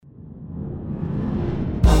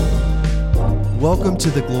Welcome to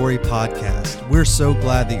the Glory Podcast. We're so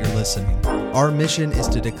glad that you're listening. Our mission is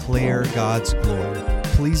to declare God's glory.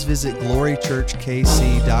 Please visit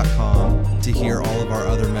glorychurchkc.com to hear all of our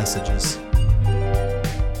other messages.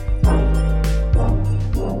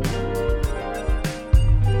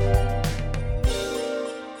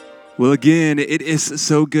 Well, again, it is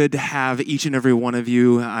so good to have each and every one of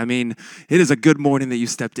you. I mean, it is a good morning that you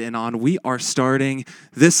stepped in on. We are starting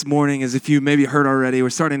this morning, as if you maybe heard already, we're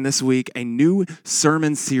starting this week a new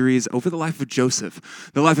sermon series over the life of Joseph.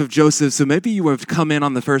 The life of Joseph. So maybe you have come in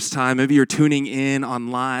on the first time. Maybe you're tuning in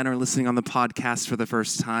online or listening on the podcast for the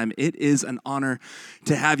first time. It is an honor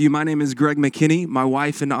to have you. My name is Greg McKinney. My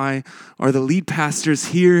wife and I are the lead pastors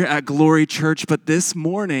here at Glory Church. But this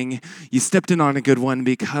morning, you stepped in on a good one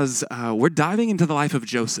because we're diving into the life of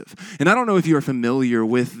Joseph. And I don't know if you are familiar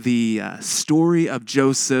with the story of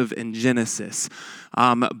Joseph in Genesis,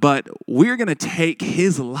 but we're going to take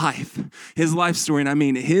his life story, and I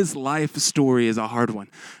mean his life story is a hard one.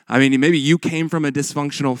 I mean, maybe you came from a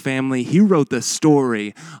dysfunctional family. He wrote the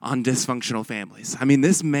story on dysfunctional families. I mean,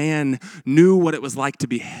 this man knew what it was like to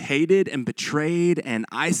be hated and betrayed and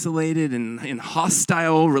isolated and in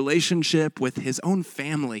hostile relationship with his own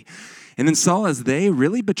family. And then Saul, as they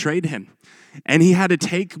really betrayed him, and he had to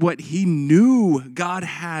take what he knew God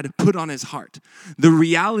had put on his heart, the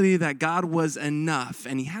reality that God was enough,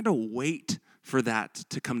 and he had to wait for that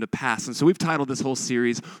to come to pass. And so we've titled this whole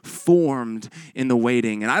series, Formed in the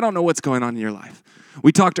Waiting. And I don't know what's going on in your life.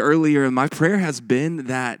 We talked earlier, and my prayer has been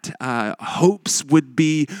that hopes would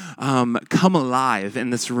be come alive in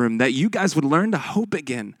this room, that you guys would learn to hope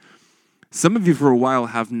again. Some of you for a while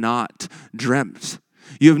have not dreamt.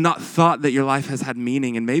 You have not thought that your life has had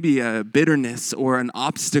meaning, and maybe a bitterness or an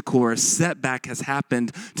obstacle or a setback has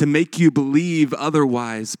happened to make you believe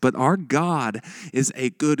otherwise. But our God is a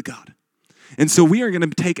good God. And so we are going to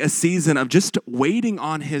take a season of just waiting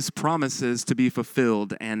on his promises to be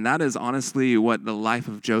fulfilled. And that is honestly what the life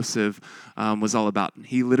of Joseph was all about.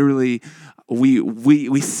 He literally,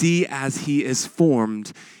 we see as he is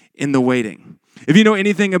formed in the waiting. If you know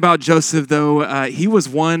anything about Joseph, though, he was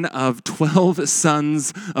one of 12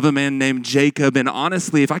 sons of a man named Jacob. And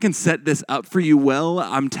honestly, if I can set this up for you well,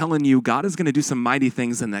 I'm telling you, God is going to do some mighty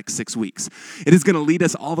things in the next 6 weeks. It is going to lead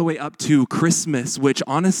us all the way up to Christmas, which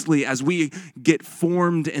honestly, as we get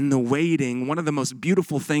formed in the waiting, one of the most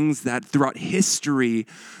beautiful things that throughout history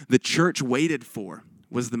the church waited for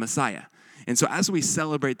was the Messiah. And so as we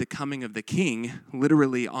celebrate the coming of the King,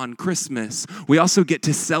 literally on Christmas, we also get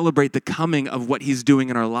to celebrate the coming of what he's doing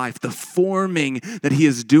in our life, the forming that he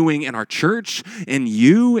is doing in our church, in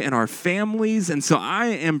you, in our families. And so I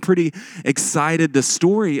am pretty excited. The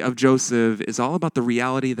story of Joseph is all about the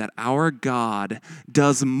reality that our God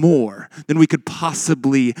does more than we could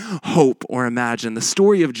possibly hope or imagine. The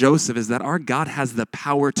story of Joseph is that our God has the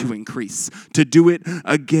power to increase, to do it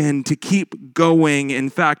again, to keep going. In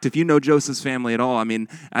fact, if you know Joseph's family at all, I mean,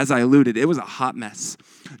 as I alluded, it was a hot mess.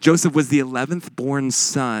 Joseph was the 11th born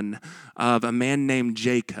son of a man named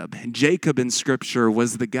Jacob. And Jacob in Scripture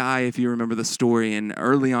was the guy, if you remember the story, and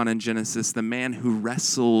early on in Genesis, the man who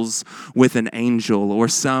wrestles with an angel, or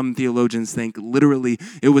some theologians think literally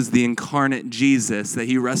it was the incarnate Jesus that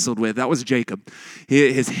he wrestled with. That was Jacob.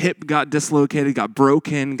 His hip got dislocated, got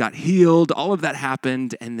broken, got healed. All of that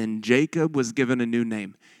happened, and then Jacob was given a new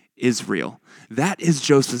name, Israel. That is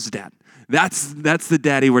Joseph's dad. That's the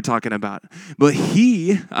daddy we're talking about. But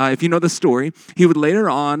he, if you know the story, he would later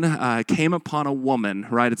on came upon a woman,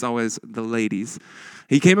 right? It's always the ladies.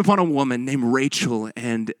 He came upon a woman named Rachel,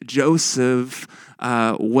 and Joseph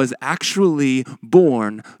was actually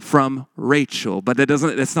born from Rachel. But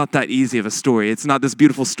it's not that easy of a story. It's not this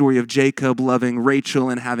beautiful story of Jacob loving Rachel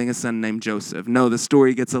and having a son named Joseph. No, the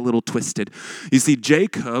story gets a little twisted. You see,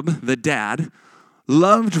 Jacob, the dad,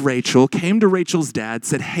 loved Rachel, came to Rachel's dad,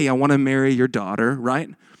 said, hey, I want to marry your daughter, right?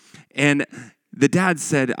 And the dad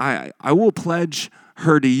said, I will pledge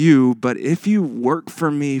her to you, but if you work for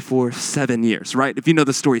me for 7 years, right? If you know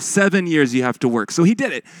the story, 7 years you have to work. So he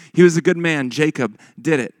did it. He was a good man. Jacob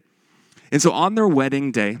did it. And so on their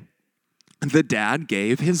wedding day, the dad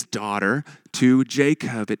gave his daughter to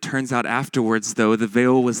Jacob. It turns out afterwards, though, the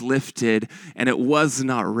veil was lifted, and it was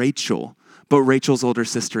not Rachel, but Rachel's older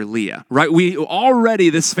sister, Leah, right?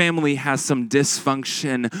 This family has some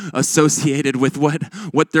dysfunction associated with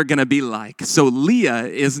what they're going to be like. So Leah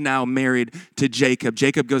is now married to Jacob.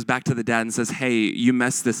 Jacob goes back to the dad and says, hey, you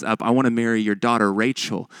messed this up. I want to marry your daughter,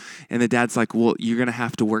 Rachel. And the dad's like, well, you're going to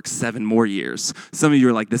have to work 7 more years. Some of you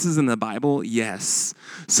are like, this is in the Bible? Yes.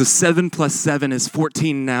 So 7 plus 7 is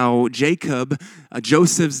 14 now. Jacob,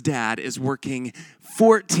 Joseph's dad, is working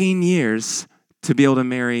 14 years to be able to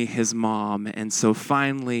marry his mom. And so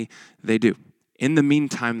finally they do. In the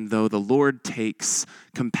meantime, though, the Lord takes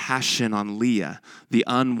compassion on Leah, the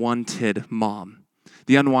unwanted mom,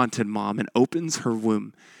 and opens her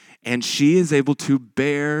womb. And she is able to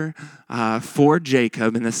bear for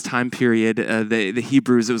Jacob in this time period. The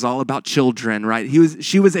Hebrews, it was all about children, right?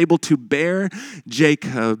 She was able to bear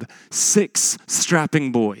Jacob 6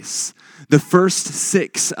 strapping boys, the first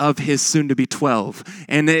 6 of his soon-to-be 12.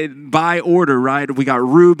 And by order, right, we got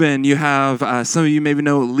Reuben. You have, some of you maybe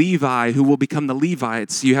know Levi, who will become the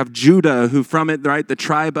Levites. You have Judah, who from it, right, the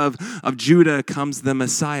tribe of Judah comes the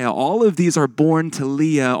Messiah. All of these are born to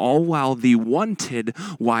Leah, all while the wanted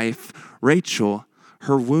wife, Rachel,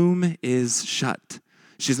 her womb is shut.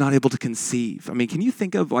 She's not able to conceive. I mean, can you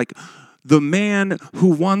think of like the man who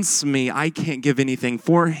wants me, I can't give anything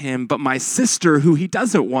for him, but my sister who he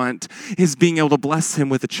doesn't want is being able to bless him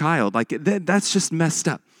with a child. Like that's just messed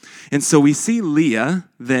up. And so we see Leah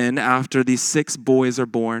then, after these 6 boys are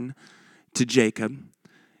born to Jacob,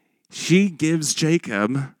 she gives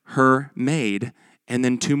Jacob her maid, and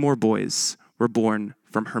then 2 more boys were born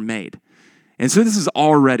from her maid. And so this is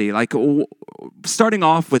already like starting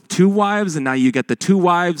off with 2 wives, and now you get the 2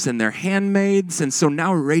 wives and their handmaids. And so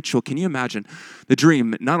now Rachel, can you imagine the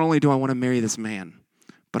dream? Not only do I want to marry this man,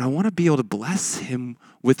 but I want to be able to bless him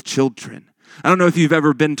with children. I don't know if you've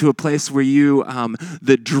ever been to a place where you,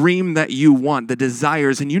 the dream that you want, the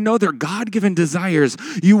desires, and you know they're God-given desires.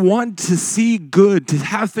 You want to see good, to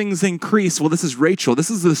have things increase. Well, this is Rachel.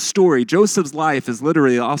 This is the story. Joseph's life is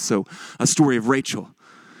literally also a story of Rachel.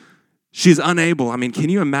 She's unable. I mean, can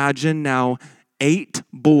you imagine now 8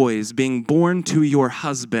 boys being born to your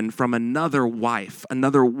husband from another wife,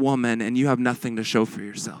 another woman, and you have nothing to show for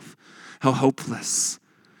yourself? How hopeless.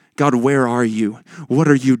 God, where are you? What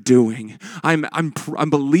are you doing? I'm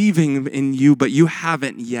believing in you, but you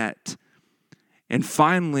haven't yet. And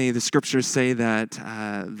finally, the scriptures say that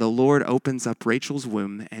the Lord opens up Rachel's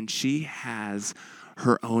womb, and she has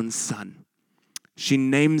her own son. She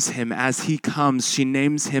names him as he comes. She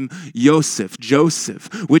names him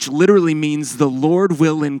Joseph, which literally means the Lord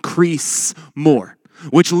will increase more.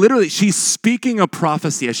 Which literally, she's speaking a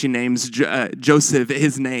prophecy as she names Joseph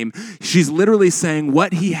his name. She's literally saying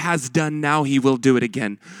what he has done now, he will do it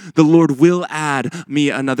again. The Lord will add me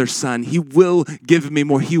another son. He will give me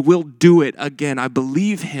more. He will do it again. I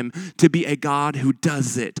believe him to be a God who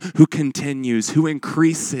does it, who continues, who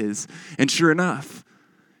increases. And sure enough,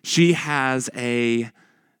 she has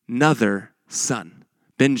another son,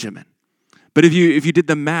 Benjamin. But if you did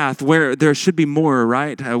the math, where there should be more,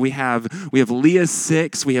 right? We have Leah's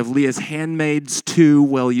 6, we have Leah's handmaids 2.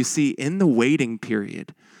 Well, you see, in the waiting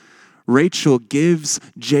period, Rachel gives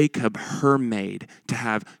Jacob her maid to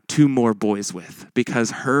have 2 more boys with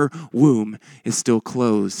because her womb is still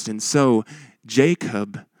closed. And so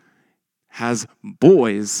Jacob has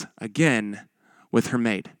boys again with her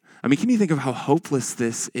maid. I mean, can you think of how hopeless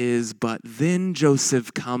this is? But then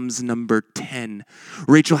Joseph comes number 10.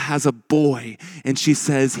 Rachel has a boy, and she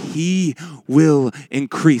says, he will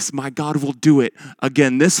increase. My God will do it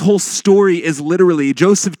again. This whole story is literally,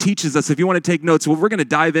 Joseph teaches us, if you want to take notes, what we're going to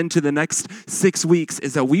dive into the next 6 weeks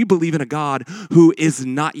is that we believe in a God who is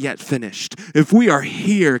not yet finished. If we are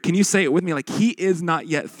here, can you say it with me? Like, he is not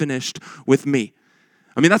yet finished with me.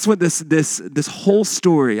 I mean, that's what this whole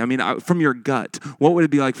story, I mean, from your gut, what would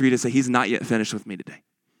it be like for you to say, he's not yet finished with me today?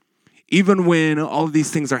 Even when all of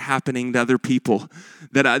these things are happening to other people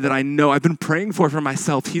that I know I've been praying for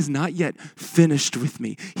myself, he's not yet finished with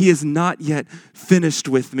me. He is not yet finished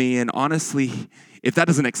with me. And honestly, if that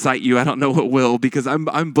doesn't excite you, I don't know what will, because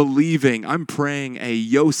I'm believing, I'm praying a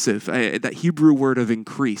Yosef, that Hebrew word of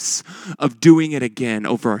increase, of doing it again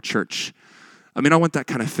over our church. I mean, I want that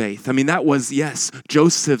kind of faith. I mean, that was, yes,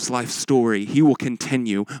 Joseph's life story. He will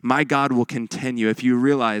continue. My God will continue. If you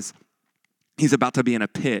realize he's about to be in a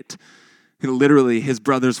pit, literally his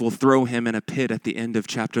brothers will throw him in a pit at the end of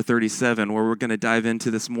chapter 37, where we're going to dive into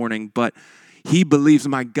this morning. But he believes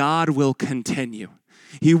my God will continue.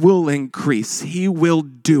 He will increase. He will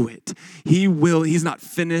do it. He's not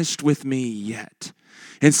finished with me yet.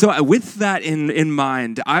 And so with that in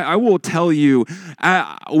mind, I will tell you,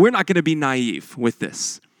 we're not going to be naive with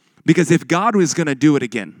this. Because if God was going to do it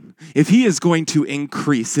again, if he is going to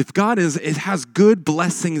increase, if God has good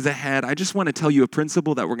blessings ahead, I just want to tell you a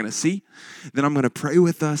principle that we're going to see. Then I'm going to pray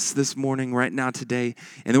with us this morning, right now, today.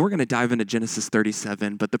 And then we're going to dive into Genesis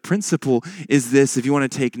 37. But the principle is this, if you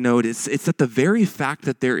want to take note, it's that the very fact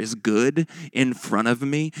that there is good in front of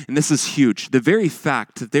me, and this is huge, the very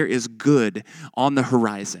fact that there is good on the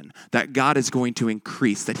horizon, that God is going to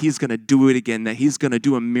increase, that he's going to do it again, that he's going to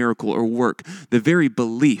do a miracle or work, the very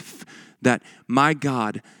belief that my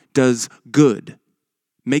God does good,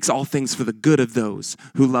 makes all things for the good of those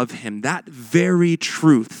who love him. That very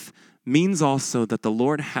truth means also that the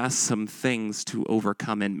Lord has some things to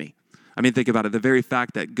overcome in me. I mean, think about it. The very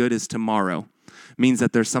fact that good is tomorrow means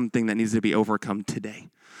that there's something that needs to be overcome today.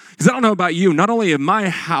 Because I don't know about you, not only in my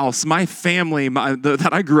house, my family that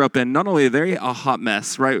I grew up in, not only are they a hot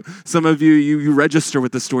mess, right? Some of you register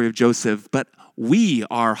with the story of Joseph, but we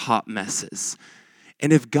are hot messes.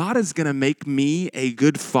 And if God is going to make me a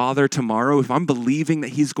good father tomorrow, if I'm believing that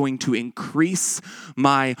he's going to increase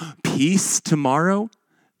my peace tomorrow,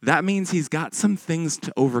 that means he's got some things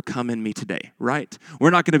to overcome in me today, right? We're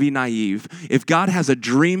not going to be naive. If God has a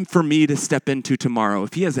dream for me to step into tomorrow,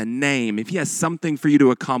 if he has a name, if he has something for you to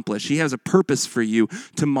accomplish, he has a purpose for you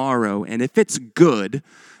tomorrow, and if it's good,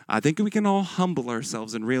 I think we can all humble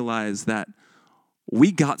ourselves and realize that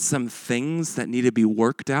we got some things that need to be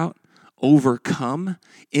worked out, overcome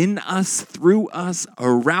in us, through us,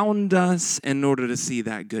 around us, in order to see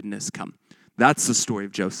that goodness come. That's the story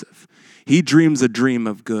of Joseph. He dreams a dream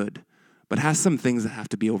of good, but has some things that have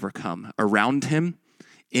to be overcome around him,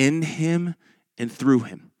 in him, and through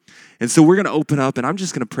him. And so we're going to open up, and I'm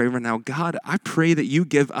just going to pray right now. God, I pray that you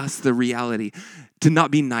give us the reality to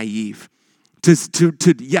not be naive, to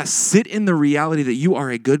sit in the reality that you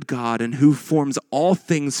are a good God and who forms all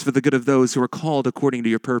things for the good of those who are called according to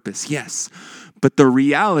your purpose. Yes, but the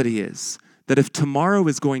reality is that if tomorrow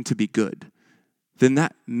is going to be good, then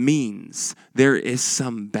that means there is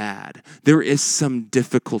some bad, there is some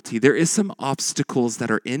difficulty, there is some obstacles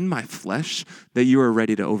that are in my flesh that you are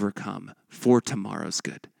ready to overcome for tomorrow's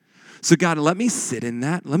good. So God, let me sit in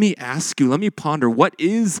that. Let me ask you, let me ponder, what are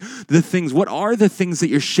the things that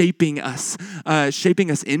you're shaping us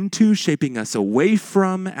into, shaping us away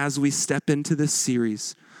from as we step into this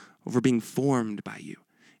series over being formed by you.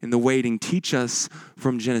 In the waiting, teach us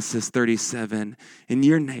from Genesis 37 in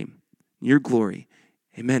your name, your glory.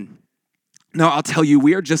 Amen. Now, I'll tell you,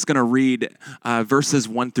 we are just going to read verses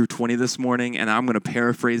 1 through 20 this morning, and I'm going to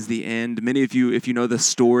paraphrase the end. Many of you, if you know the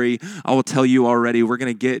story, I will tell you already, we're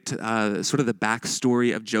going to get sort of the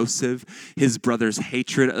backstory of Joseph, his brother's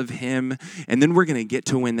hatred of him, and then we're going to get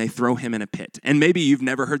to when they throw him in a pit. And maybe you've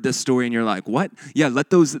never heard this story, and you're like, what? Yeah, let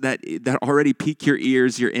those that already pique your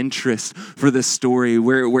ears, your interest for this story.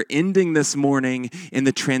 We're ending this morning in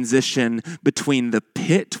the transition between the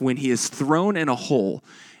pit when he is thrown in a hole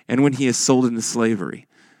and when he is sold into slavery.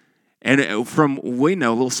 And we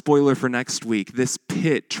know, a little spoiler for next week, this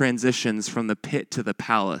pit transitions from the pit to the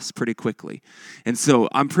palace pretty quickly. And so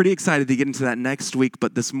I'm pretty excited to get into that next week,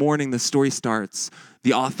 but this morning the story starts.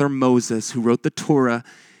 The author Moses, who wrote the Torah,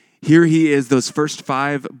 here he is, those first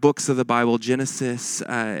 5 books of the Bible, Genesis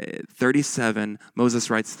 37, Moses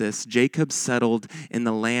writes this: Jacob settled in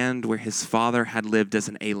the land where his father had lived as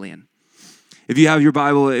an alien. If you have your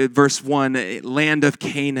Bible, verse 1, land of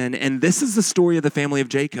Canaan. And this is the story of the family of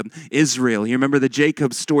Jacob, Israel. You remember the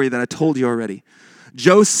Jacob story that I told you already.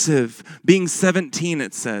 Joseph, being 17,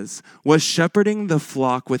 it says, was shepherding the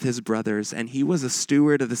flock with his brothers, and he was a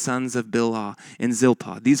steward of the sons of Bilhah and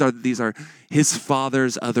Zilpah. These are his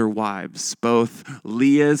father's other wives, both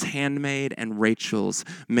Leah's handmaid and Rachel's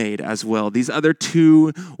maid as well. These other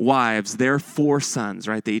 2 wives, their 4 sons,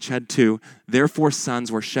 right? They each had 2. Their 4 sons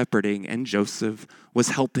were shepherding, and Joseph was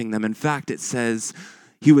helping them. In fact, it says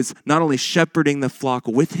he was not only shepherding the flock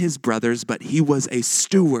with his brothers, but he was a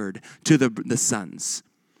steward to the sons.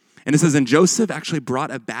 And it says, and Joseph actually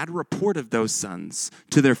brought a bad report of those sons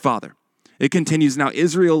to their father. It continues, now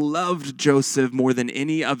Israel loved Joseph more than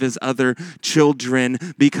any of his other children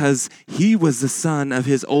because he was the son of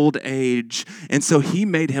his old age. And so he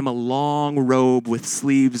made him a long robe with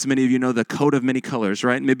sleeves. Many of you know the coat of many colors,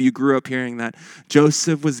 right? Maybe you grew up hearing that.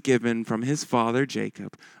 Joseph was given from his father,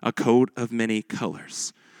 Jacob, a coat of many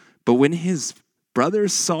colors. But when his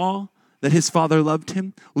brothers saw that his father loved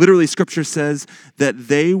him, literally scripture says that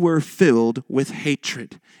they were filled with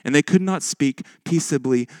hatred and they could not speak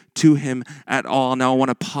peaceably to him at all. Now I want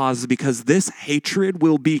to pause because this hatred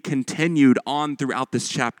will be continued on throughout this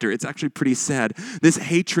chapter. It's actually pretty sad. This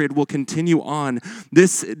hatred will continue on.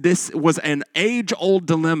 This was an age-old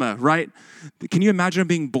dilemma, right? Can you imagine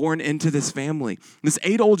being born into this family? This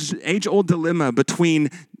age-old dilemma between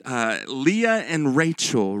Leah and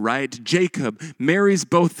Rachel, right? Jacob marries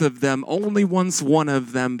both of them, only wants one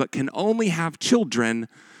of them, but can only have children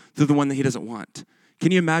through the one that he doesn't want.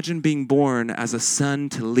 Can you imagine being born as a son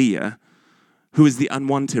to Leah, who is the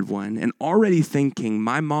unwanted one, and already thinking,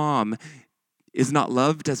 my mom is not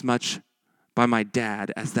loved as much by my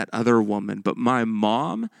dad as that other woman, but my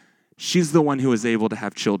mom, she's the one who is able to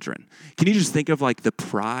have children. Can you just think of like the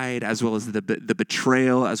pride as well as the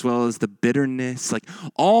betrayal as well as the bitterness, like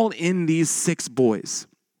all in these 6 boys?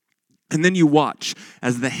 And then you watch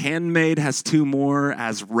as the handmaid has 2 more,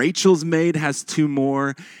 as Rachel's maid has 2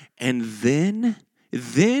 more, and then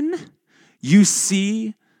you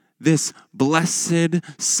see this blessed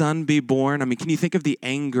son be born. I mean, can you think of the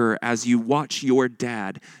anger as you watch your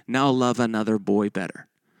dad now love another boy better?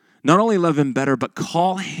 Not only love him better, but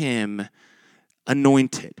call him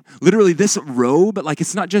anointed. Literally, this robe, like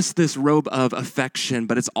it's not just this robe of affection,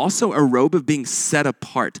 but it's also a robe of being set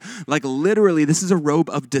apart. Like literally, this is a robe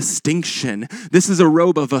of distinction. This is a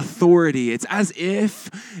robe of authority. It's as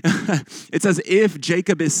if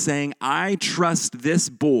Jacob is saying, I trust this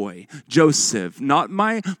boy, Joseph, not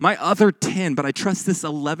my other 10, but I trust this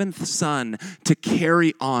 11th son to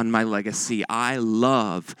carry on my legacy. I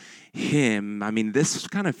love him. I mean, this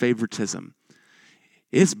kind of favoritism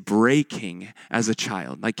is breaking as a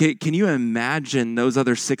child. Like, can you imagine those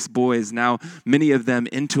other 6 boys, now many of them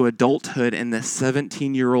into adulthood, and the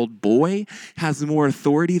 17-year-old boy has more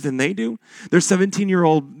authority than they do? The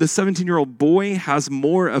 17-year-old boy has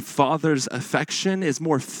more of father's affection, is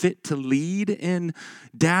more fit to lead in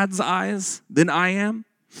dad's eyes than I am.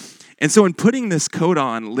 And so in putting this coat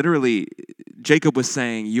on, literally, Jacob was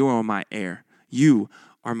saying, you are my heir. You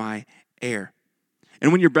are my heir.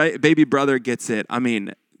 And when your baby brother gets it, I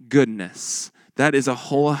mean, goodness, that is a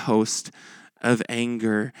whole host of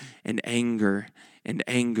anger and anger and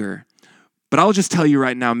anger. But I'll just tell you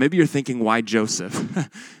right now, maybe you're thinking, why Joseph?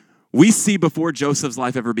 We see before Joseph's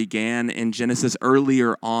life ever began in Genesis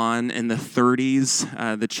earlier on in the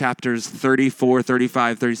 30s, the chapters 34,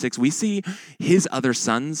 35, 36, we see his other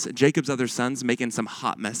sons, Jacob's other sons, making some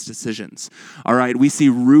hot mess decisions. All right, we see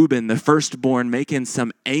Reuben, the firstborn, making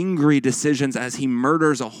some angry decisions as he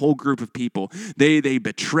murders a whole group of people. They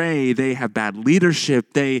betray, they have bad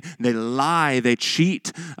leadership, they lie, they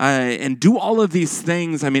cheat, and do all of these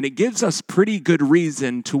things. I mean, it gives us pretty good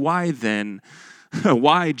reason to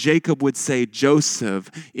why Jacob would say,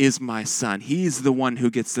 Joseph is my son. He's the one who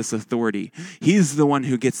gets this authority. He's the one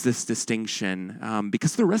who gets this distinction,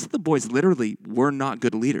 because the rest of the boys literally were not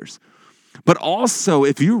good leaders. But also,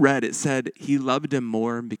 if you read, it said he loved him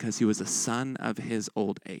more because he was a son of his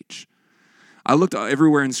old age. I looked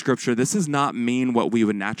everywhere in Scripture. This does not mean what we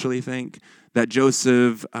would naturally think, that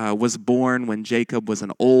Joseph was born when Jacob was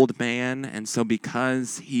an old man, and so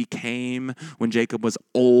because he came when Jacob was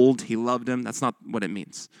old, he loved him. That's not what it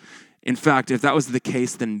means. In fact, if that was the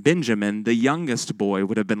case, then Benjamin, the youngest boy,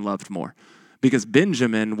 would have been loved more, because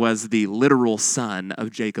Benjamin was the literal son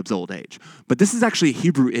of Jacob's old age. But this is actually a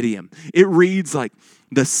Hebrew idiom. It reads like,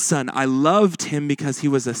 the son. I loved him because he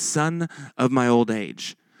was a son of my old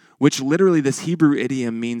age. Which literally this Hebrew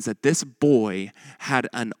idiom means that this boy had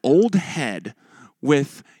an old head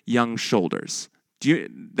with young shoulders.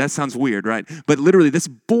 That sounds weird, right? But literally this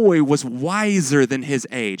boy was wiser than his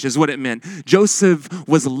age is what it meant. Joseph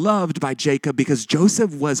was loved by Jacob because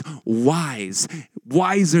Joseph was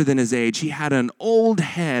wiser than his age. He had an old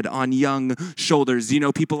head on young shoulders. You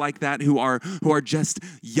know, people like that who are just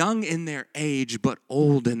young in their age but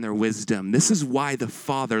old in their wisdom. This is why the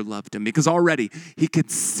father loved him, because already he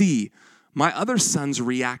could see my other sons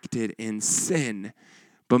reacted in sin.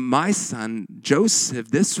 But my son, Joseph,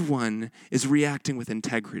 this one is reacting with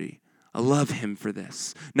integrity. I love him for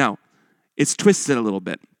this. Now, it's twisted a little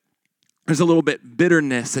bit. There's a little bit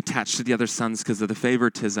bitterness attached to the other sons because of the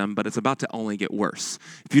favoritism, but it's about to only get worse.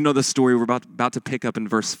 If you know the story, we're about to pick up in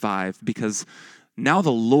verse 5, because now the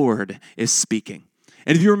Lord is speaking.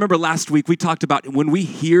 And if you remember last week, we talked about when we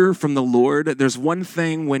hear from the Lord, there's one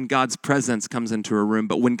thing when God's presence comes into a room,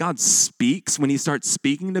 but when God speaks, when he starts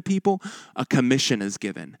speaking to people, a commission is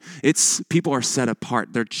given. People are set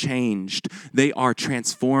apart, they're changed, they are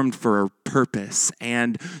transformed for a purpose.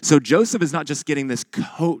 And so Joseph is not just getting this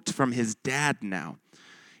coat from his dad now.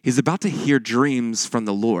 He's about to hear dreams from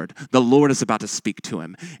the Lord. The Lord is about to speak to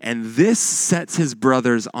him. And this sets his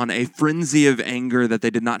brothers on a frenzy of anger that they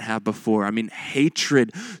did not have before. I mean, hatred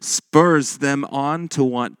spurs them on to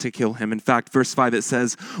want to kill him. In fact, verse 5, it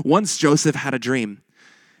says, once Joseph had a dream.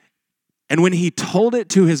 And when he told it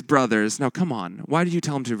to his brothers, now come on, why did you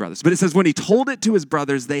tell him to your brothers? But it says, when he told it to his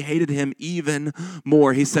brothers, they hated him even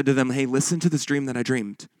more. He said to them, hey, listen to this dream that I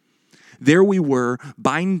dreamed. There we were,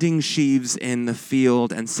 binding sheaves in the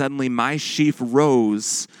field, and suddenly my sheaf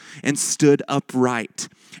rose and stood upright.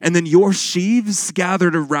 And then your sheaves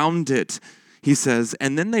gathered around it, he says,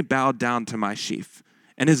 and then they bowed down to my sheaf.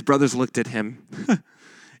 And his brothers looked at him.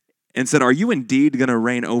 and said, "Are you indeed going to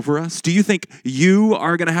reign over us? Do you think you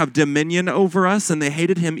are going to have dominion over us?" And they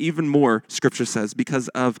hated him even more, Scripture says, because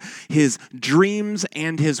of his dreams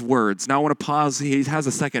and his words. Now I want to pause. He has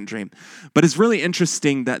a second dream. But it's really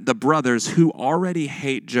interesting that the brothers who already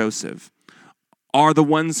hate Joseph are the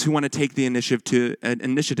ones who want to take the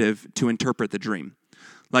initiative to interpret the dream.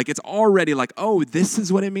 Like, it's already like, oh, this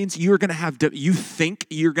is what it means. You think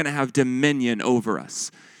you're going to have dominion over us.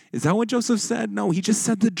 Is that what Joseph said? No, he just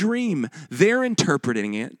said the dream. They're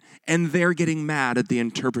interpreting it, and they're getting mad at the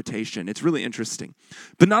interpretation. It's really interesting.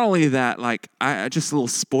 But not only that, just a little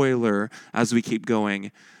spoiler as we keep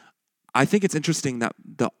going, I think it's interesting that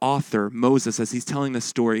the author, Moses, as he's telling the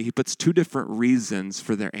story, he puts two different reasons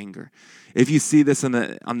for their anger. If you see this on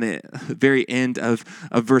the very end of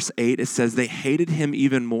verse 8, it says they hated him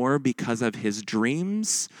even more because of his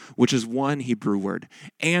dreams, which is one Hebrew word,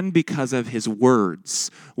 and because of his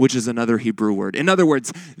words, which is another Hebrew word. In other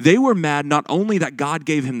words, they were mad not only that God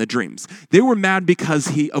gave him the dreams, they were mad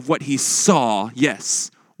because of what he saw.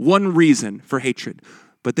 Yes, one reason for hatred.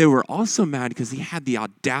 But they were also mad because he had the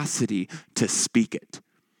audacity to speak it.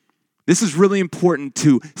 This is really important,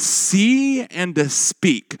 to see and to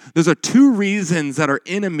speak. Those are two reasons that our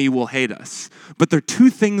enemy will hate us. But they're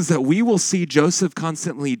two things that we will see Joseph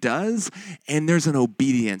constantly does, and there's an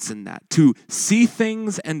obedience in that, to see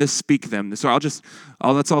things and to speak them. So that's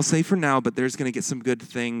all I'll say for now, but there's going to get some good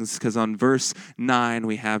things, because on verse 9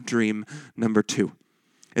 we have dream number 2.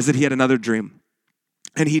 Is that he had another dream.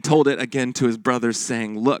 And he told it again to his brothers,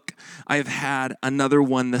 saying, "Look, I have had another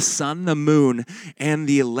one. The sun, the moon, and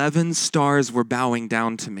the 11 stars were bowing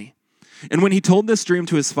down to me." And when he told this dream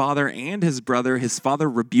to his father and his brother, his father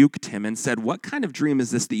rebuked him and said, "What kind of dream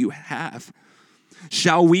is this that you have?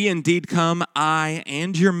 Shall we indeed come, I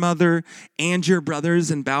and your mother and your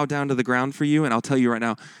brothers, and bow down to the ground for you?" And I'll tell you right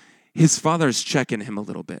now, his father's checking him a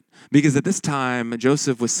little bit, because at this time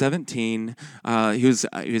Joseph was 17. He was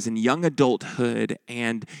in young adulthood,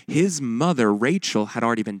 and his mother Rachel had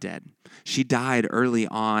already been dead. She died early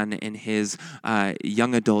on in his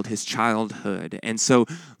his childhood, and so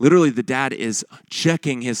literally the dad is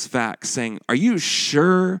checking his facts, saying, "Are you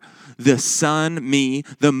sure the sun, me,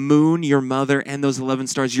 the moon, your mother, and those 11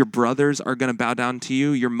 stars, your brothers are going to bow down to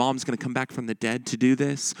you? Your mom's going to come back from the dead to do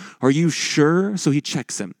this? Are you sure?" So he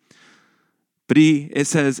checks him. But it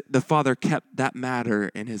says the father kept that matter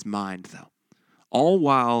in his mind, though. All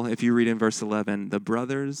while, if you read in verse 11, the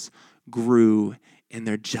brothers grew in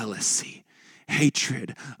their jealousy.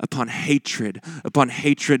 Hatred upon hatred upon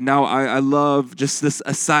hatred. Now, I love, just this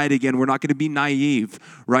aside again, we're not going to be naive,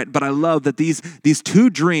 right? But I love that these two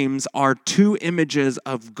dreams are two images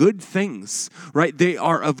of good things, right? They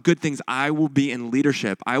are of good things. I will be in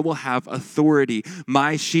leadership. I will have authority.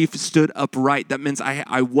 My sheaf stood upright. That means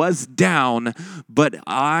I was down, but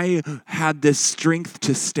I had this strength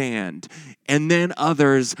to stand. And then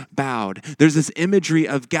others bowed. There's this imagery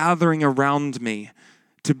of gathering around me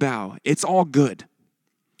to bow. It's all good.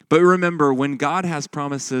 But remember, when God has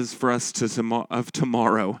promises for us of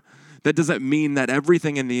tomorrow, that doesn't mean that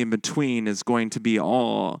everything in the in-between is going to be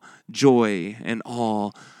all joy and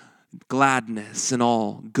all gladness and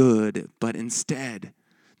all good. But instead,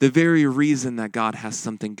 the very reason that God has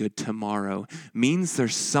something good tomorrow means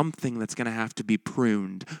there's something that's going to have to be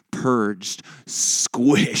pruned, purged,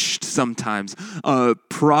 squished sometimes,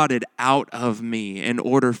 prodded out of me in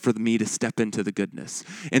order for me to step into the goodness.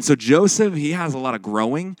 And so Joseph, he has a lot of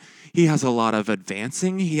growing. He has a lot of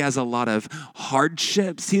advancing. He has a lot of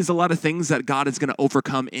hardships. He has a lot of things that God is going to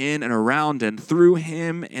overcome in and around and through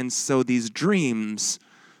him. And so these dreams,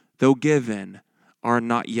 though given, are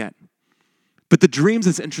not yet. But the dreams,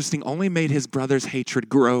 it's interesting, only made his brother's hatred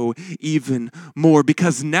grow even more,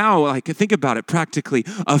 because now, think about it practically,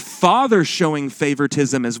 a father showing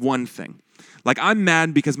favoritism is one thing. I'm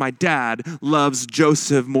mad because my dad loves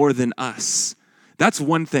Joseph more than us. That's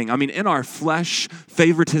one thing. I mean, in our flesh,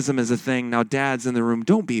 favoritism is a thing. Now, dads in the room,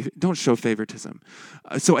 don't show favoritism.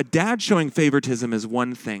 So a dad showing favoritism is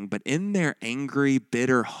one thing, but in their angry,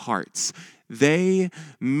 bitter hearts, they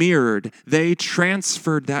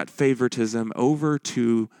transferred that favoritism over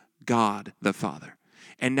to God the Father.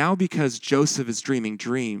 And now, because Joseph is dreaming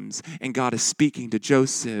dreams and God is speaking to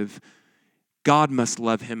Joseph, God must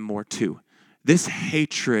love him more too. This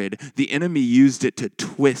hatred, the enemy used it to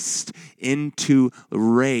twist into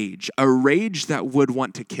rage, a rage that would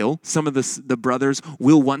want to kill. Some of the brothers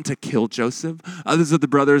will want to kill Joseph. Others of the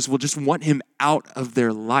brothers will just want him out of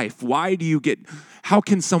their life. How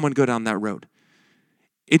can someone go down that road?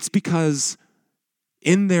 It's because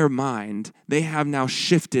in their mind, they have now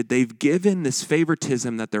shifted. They've given this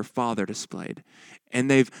favoritism that their father displayed, and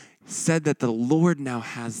they've said that the Lord now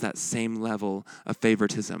has that same level of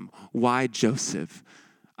favoritism. Why Joseph?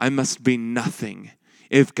 I must be nothing.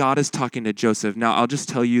 If God is talking to Joseph, now I'll just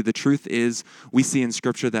tell you the truth is we see in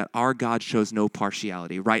Scripture that our God shows no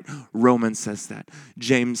partiality, right? Romans says that.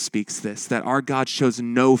 James speaks this, that our God shows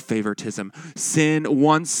no favoritism. Sin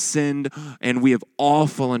once sinned, and we have all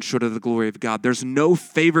fallen short of the glory of God. There's no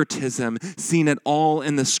favoritism seen at all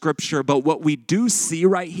in the Scripture, but what we do see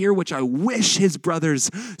right here, which I wish his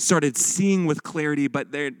brothers started seeing with clarity,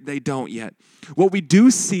 but they don't yet. What we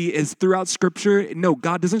do see is throughout Scripture, no,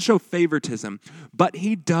 God doesn't show favoritism, but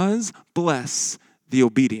he does bless the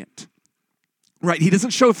obedient. Right, he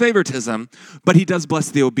doesn't show favoritism, but he does bless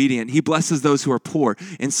the obedient. He blesses those who are poor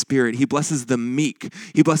in spirit. He blesses the meek.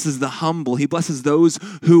 He blesses the humble. He blesses those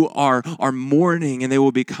who are mourning and they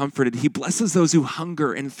will be comforted. He blesses those who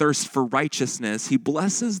hunger and thirst for righteousness. He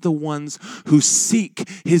blesses the ones who seek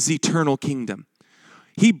his eternal kingdom.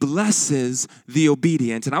 He blesses the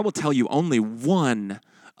obedient. And I will tell you, only one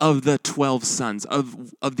of the 12 sons,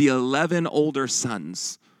 of the 11 older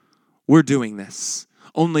sons, were doing this.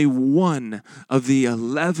 Only one of the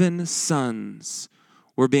 11 sons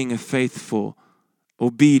were being a faithful,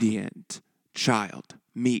 obedient child,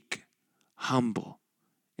 meek, humble.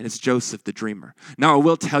 And it's Joseph the dreamer. Now, I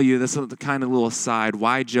will tell you, this is the kind of little aside,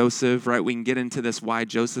 why Joseph, right? We can get into this why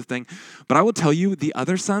Joseph thing. But I will tell you, the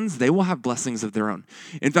other sons, they will have blessings of their own.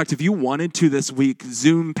 In fact, if you wanted to this week,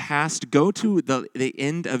 zoom past, go to the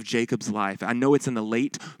end of Jacob's life. I know it's in the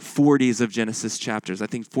late 40s of Genesis chapters. I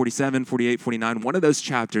think 47, 48, 49. One of those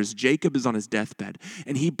chapters, Jacob is on his deathbed,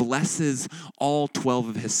 and he blesses all 12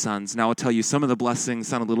 of his sons. Now, I'll tell you, some of the blessings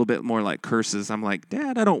sound a little bit more like curses. I'm like,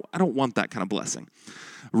 Dad, I don't want that kind of blessing.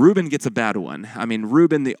 Reuben gets a bad one. I mean,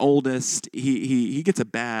 Reuben, the oldest, he gets a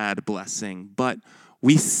bad blessing. But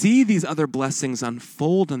we see these other blessings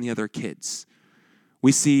unfold on the other kids.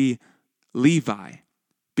 We see Levi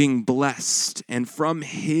being blessed, and from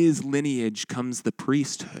his lineage comes the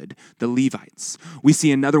priesthood, the Levites. We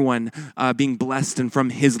see another one being blessed, and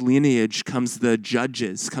from his lineage comes the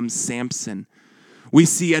judges, comes Samson. We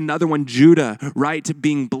see another one, Judah, right,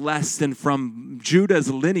 being blessed, and from Judah's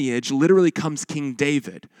lineage literally comes King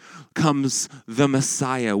David, comes the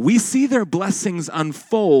Messiah. We see their blessings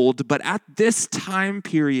unfold, but at this time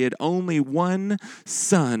period, only one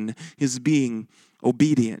son is being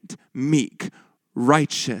obedient, meek,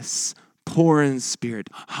 righteous, poor in spirit,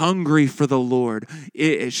 hungry for the Lord,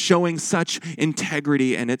 showing such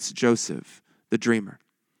integrity, and it's Joseph, the dreamer.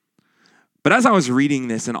 But as I was reading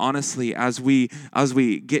this, and honestly, as we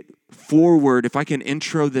get forward, if I can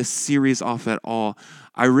intro this series off at all,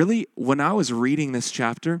 when I was reading this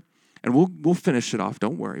chapter, and we'll finish it off,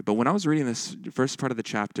 don't worry, but when I was reading this first part of the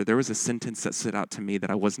chapter, there was a sentence that stood out to me that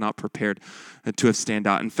I was not prepared to have stand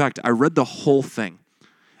out. In fact, I read the whole thing,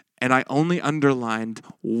 and I only underlined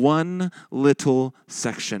one little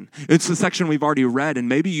section. It's the section we've already read, and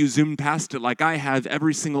maybe you zoomed past it like I have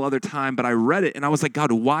every single other time, but I read it, and I was like,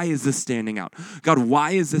 God, why is this standing out? God,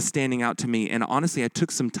 why is this standing out to me? And honestly, I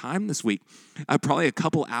took some time this week, probably a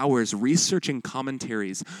couple hours, researching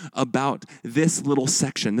commentaries about this little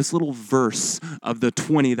section, this little verse of the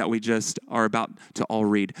 20 that we just are about to all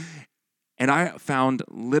read. And I found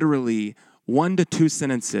literally 1 to 2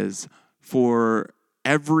 sentences for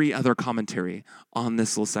every other commentary on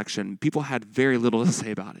this little section. People had very little to say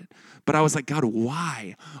about it. But I was like, God,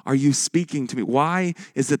 why are you speaking to me? Why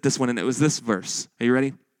is it this one? And it was this verse. Are you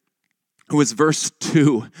ready? It was verse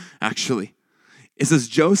 2, actually. It says,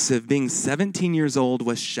 Joseph, being 17 years old,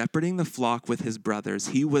 was shepherding the flock with his brothers.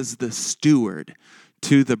 He was the steward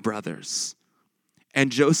to the brothers.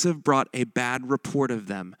 And Joseph brought a bad report of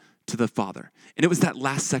them to the father. And it was that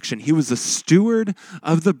last section. He was a steward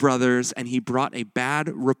of the brothers, and he brought a bad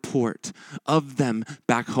report of them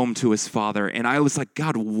back home to his father. And I was like,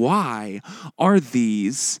 God, why are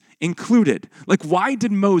these included? Like, why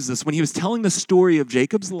did Moses, when he was telling the story of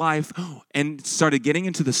Jacob's life and started getting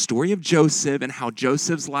into the story of Joseph and how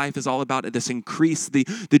Joseph's life is all about this increase, the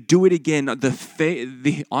do it again,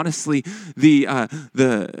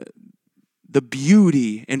 the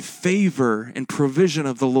beauty and favor and provision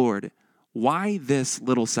of the Lord. Why this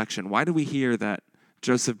little section? Why do we hear that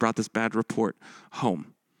Joseph brought this bad report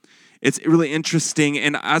home? It's really interesting.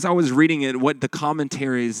 And as I was reading it, what the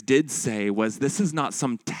commentaries did say was this is not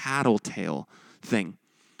some tattletale thing.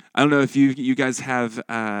 I don't know if you guys have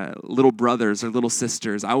little brothers or little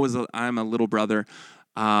sisters. I'm a little brother,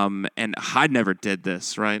 and I never did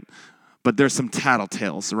this, right? But there's some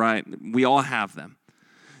tattletales, right? We all have them.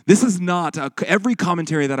 This is not, every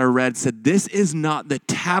commentary that I read said, this is not the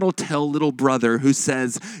tattletale little brother who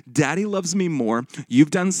says, Daddy loves me more.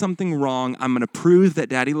 You've done something wrong. I'm going to prove that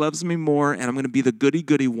Daddy loves me more, and I'm going to be the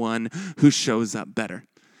goody-goody one who shows up better.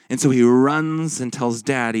 And so he runs and tells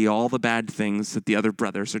Daddy all the bad things that the other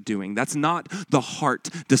brothers are doing. That's not the heart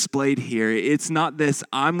displayed here. It's not this,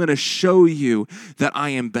 I'm going to show you that I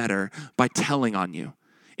am better by telling on you.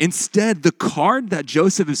 Instead, the card that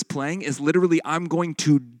Joseph is playing is literally, I'm going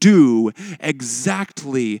to do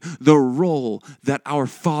exactly the role that our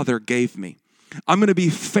father gave me. I'm going to be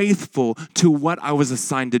faithful to what I was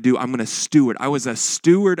assigned to do. I'm going to steward. I was a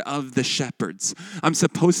steward of the shepherds. I'm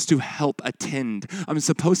supposed to help attend. I'm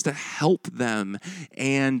supposed to help them,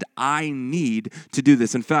 and I need to do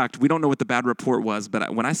this. In fact, we don't know what the bad report was,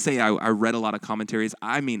 but when I say I read a lot of commentaries,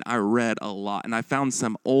 I mean I read a lot, and I found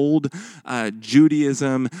some old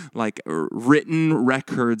Judaism, like written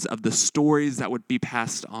records of the stories that would be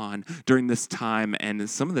passed on during this time, and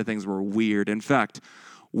some of the things were weird. In fact,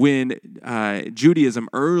 when Judaism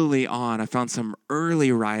early on, I found some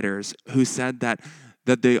early writers who said that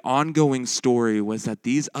the ongoing story was that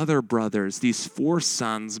these other brothers, these 4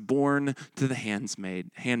 sons born to the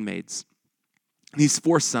handmaids, these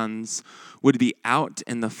 4 sons would be out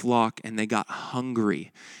in the flock and they got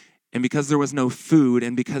hungry. And because there was no food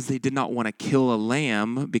and because they did not want to kill a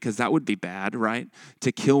lamb, because that would be bad, right?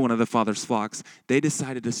 To kill one of the father's flocks, they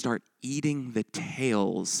decided to start eating the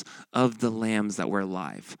tails of the lambs that were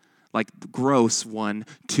alive. Like gross, 1,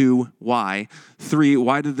 2, why? 3,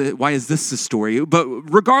 why is this the story? But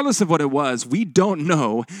regardless of what it was, we don't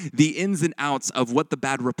know the ins and outs of what the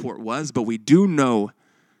bad report was, but we do know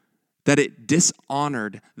that it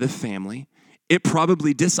dishonored the family. It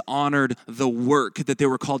probably dishonored the work that they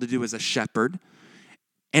were called to do as a shepherd,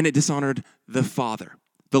 and it dishonored the Father,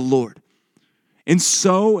 the Lord. And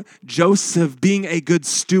so Joseph, being a good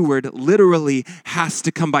steward, literally has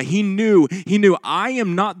to come by. He knew, I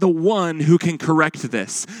am not the one who can correct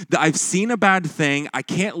this. I've seen a bad thing. I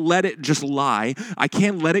can't let it just lie. I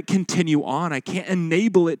can't let it continue on. I can't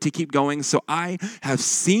enable it to keep going. So I have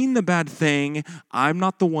seen the bad thing. I'm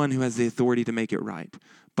not the one who has the authority to make it right,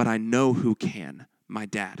 but I know who can, my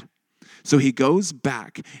dad. So he goes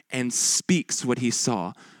back and speaks what he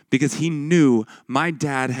saw, because he knew my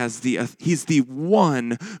dad he's the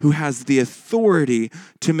one who has the authority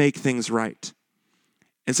to make things right.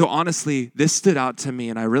 And so honestly, this stood out to me,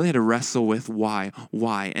 and I really had to wrestle with why,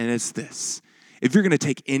 and it's this. If you're going to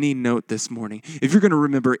take any note this morning, if you're going to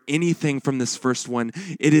remember anything from this first one,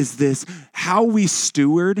 it is this: how we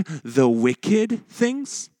steward the wicked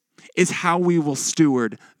things is how we will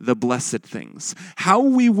steward the blessed things. How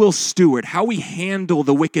we will steward, how we handle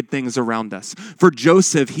the wicked things around us. For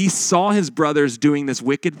Joseph, he saw his brothers doing this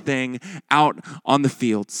wicked thing out on the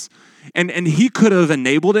fields. And he could have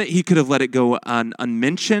enabled it. He could have let it go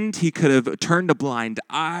unmentioned. He could have turned a blind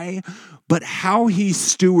eye. But how he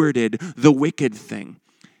stewarded the wicked thing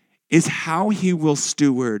is how he will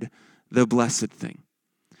steward the blessed thing.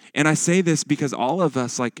 And I say this because all of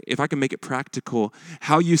us, like, if I can make it practical,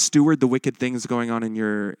 how you steward the wicked things going on in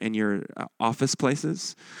your office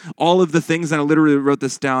places, all of the things, and I literally wrote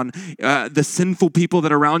this down, the sinful people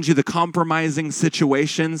that are around you, the compromising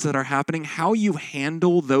situations that are happening, how you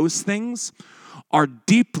handle those things are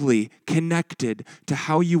deeply connected to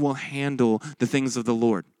how you will handle the things of the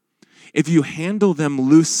Lord. If you handle them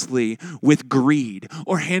loosely with greed,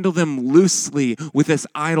 or handle them loosely with this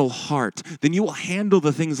idle heart, then you will handle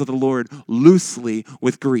the things of the Lord loosely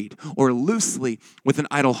with greed, or loosely with an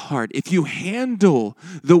idle heart. If you handle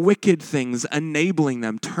the wicked things, enabling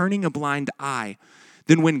them, turning a blind eye,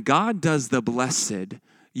 then when God does the blessed,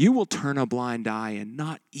 you will turn a blind eye and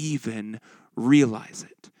not even realize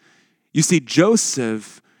it. You see,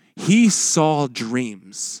 Joseph, he saw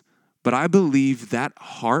dreams, but I believe that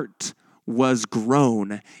heart was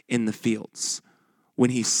grown in the fields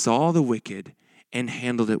when he saw the wicked and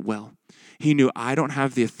handled it well. He knew, I don't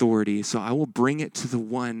have the authority, so I will bring it to the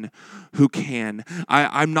one who can.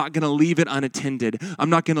 I'm not going to leave it unattended. I'm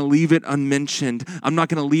not going to leave it unmentioned. I'm not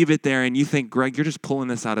going to leave it there. And you think, Greg, you're just pulling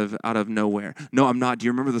this out of nowhere. No, I'm not. Do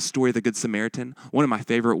you remember the story of the Good Samaritan? One of my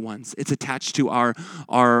favorite ones. It's attached to our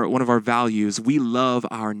one of our values. We love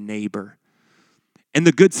our neighbor. And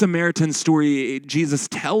the Good Samaritan story, Jesus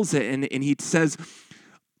tells it, and he says,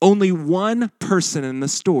 only one person in the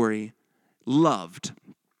story loved.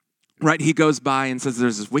 Right? He goes by and says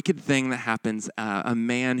there's this wicked thing that happens, a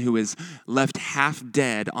man who is left half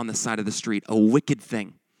dead on the side of the street, a wicked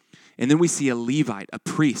thing. And then we see a Levite, a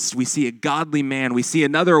priest. We see a godly man. We see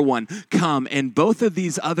another one come. And both of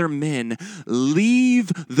these other men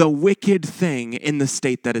leave the wicked thing in the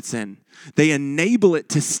state that it's in. They enable it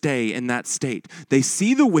to stay in that state. They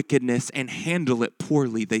see the wickedness and handle it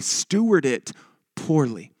poorly. They steward it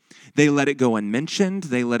poorly. They let it go unmentioned.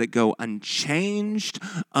 They let it go unchanged,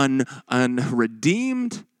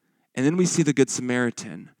 unredeemed. And then we see the Good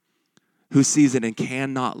Samaritan who sees it and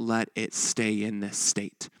cannot let it stay in this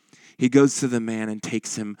state. He goes to the man and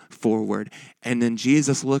takes him forward. And then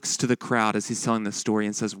Jesus looks to the crowd as he's telling the story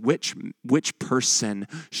and says, which person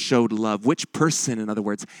showed love? Which person, in other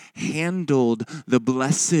words, handled the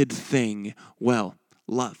blessed thing well?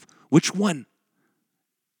 Love. Which one?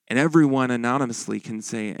 And everyone unanimously can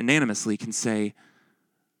say,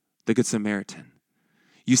 the Good Samaritan.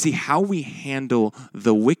 You see, how we handle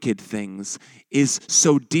the wicked things is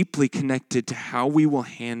so deeply connected to how we will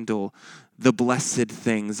handle the blessed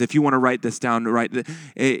things. If you want to write this down,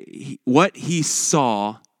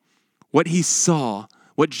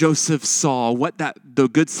 what Joseph saw, what the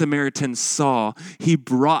Good Samaritan saw, he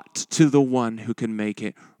brought to the one who can make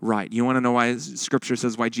it right. You want to know why Scripture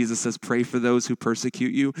says, why Jesus says, pray for those who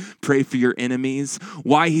persecute you, pray for your enemies?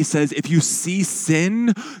 Why he says, if you see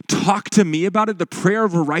sin, talk to me about it. The prayer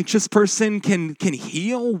of a righteous person can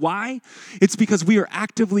heal. Why? It's because we are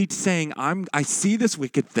actively saying, I see this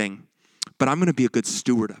wicked thing, but I'm going to be a good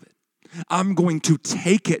steward of it. I'm going to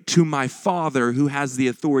take it to my Father who has the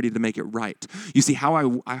authority to make it right. You see,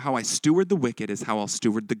 how I steward the wicked is how I'll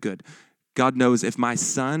steward the good. God knows if my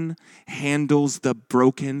son handles the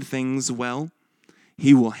broken things well,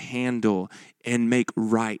 he will handle and make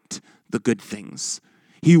right the good things.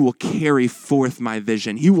 He will carry forth my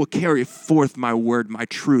vision. He will carry forth my word, my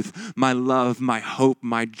truth, my love, my hope,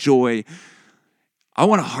 my joy. I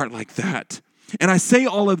want a heart like that. And I say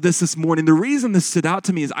all of this morning, the reason this stood out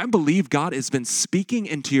to me is I believe God has been speaking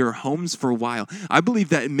into your homes for a while. I believe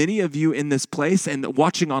that many of you in this place and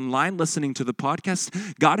watching online, listening to the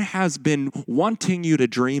podcast, God has been wanting you to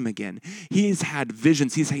dream again. He's had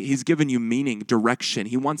visions. He's given you meaning, direction.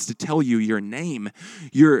 He wants to tell you your name,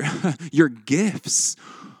 your gifts.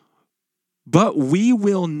 But we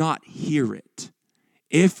will not hear it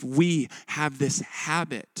if we have this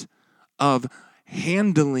habit of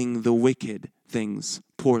handling the wicked things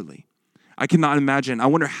poorly. I cannot imagine. I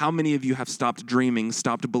wonder how many of you have stopped dreaming,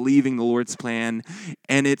 stopped believing the Lord's plan,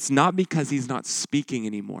 and it's not because he's not speaking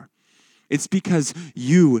anymore. It's because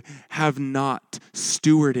you have not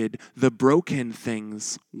stewarded the broken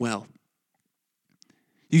things well.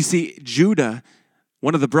 You see, Judah,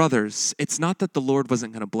 one of the brothers, it's not that the Lord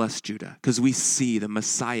wasn't going to bless Judah, because we see the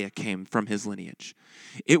Messiah came from his lineage.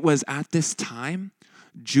 It was at this time,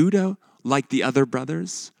 Judah, like the other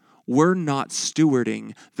brothers, were not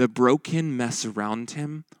stewarding the broken mess around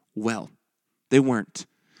him well. They weren't.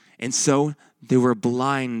 And so they were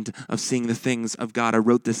blind of seeing the things of God. I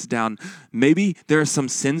wrote this down. Maybe there are some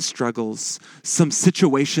sin struggles, some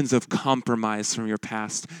situations of compromise from your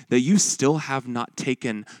past that you still have not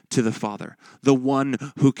taken to the Father, the one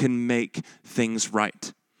who can make things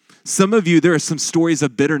right. Some of you, there are some stories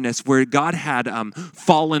of bitterness where God had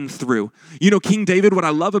fallen through. You know, King David, what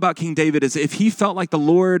I love about King David is if he felt like the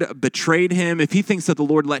Lord betrayed him, if he thinks that the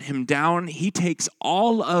Lord let him down, he takes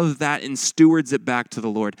all of that and stewards it back to the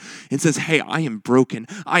Lord and says, hey, I am broken.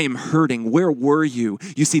 I am hurting. Where were you?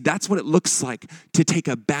 You see, that's what it looks like to take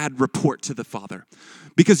a bad report to the Father.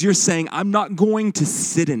 Because you're saying, I'm not going to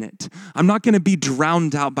sit in it. I'm not going to be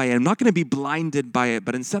drowned out by it. I'm not going to be blinded by it,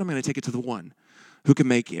 but instead I'm going to take it to the one who can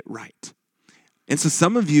make it right. And so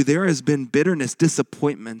some of you, there has been bitterness,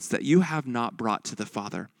 disappointments that you have not brought to the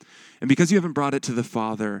Father. And because you haven't brought it to the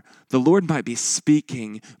Father, the Lord might be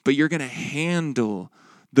speaking, but you're going to handle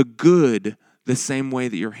the good the same way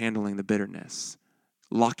that you're handling the bitterness,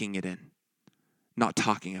 locking it in, not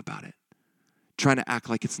talking about it, trying to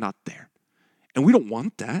act like it's not there. And we don't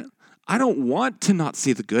want that. I don't want to not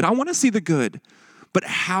see the good. I want to see the good. But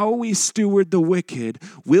how we steward the wicked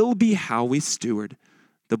will be how we steward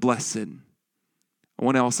the blessed. I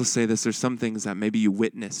want to also say this. There's some things that maybe you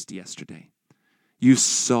witnessed yesterday. You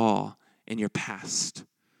saw in your past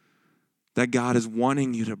that God is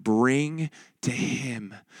wanting you to bring to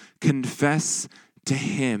him, confess to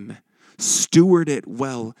him, steward it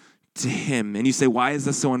well to him. And you say, why is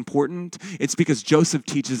this so important? It's because Joseph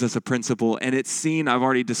teaches us a principle, and it's seen, I've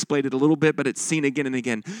already displayed it a little bit, but it's seen again and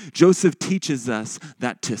again. Joseph teaches us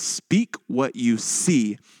that to speak what you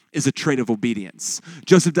see is a trait of obedience.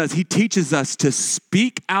 Joseph does. He teaches us to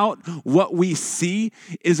speak out what we see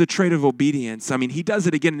is a trait of obedience. I mean, he does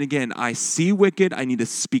it again and again. I see wicked. I need to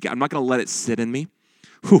speak. I'm not going to let it sit in me.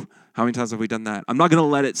 How many times have we done that? I'm not going to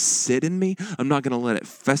let it sit in me. I'm not going to let it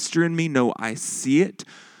fester in me. No, I see it.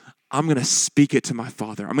 I'm going to speak it to my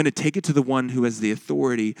Father. I'm going to take it to the one who has the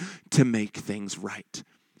authority to make things right.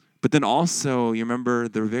 But then also, you remember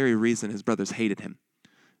the very reason his brothers hated him,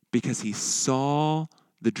 because he saw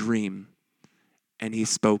the dream and he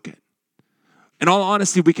spoke it. In all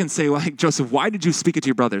honesty, we can say, like, Joseph, why did you speak it to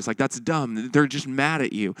your brothers? Like, that's dumb. They're just mad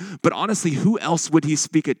at you. But honestly, who else would he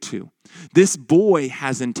speak it to? This boy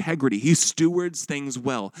has integrity. He stewards things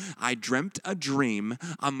well. I dreamt a dream.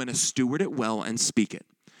 I'm going to steward it well and speak it.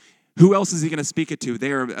 Who else is he going to speak it to?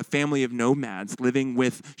 They are a family of nomads living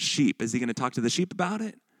with sheep. Is he going to talk to the sheep about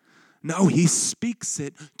it? No, he speaks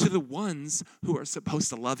it to the ones who are supposed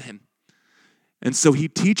to love him. And so he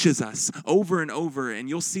teaches us over and over, and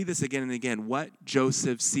you'll see this again and again. What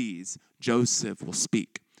Joseph sees, Joseph will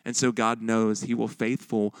speak. And so God knows he will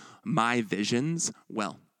faithful my visions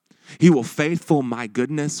well. He will faithful my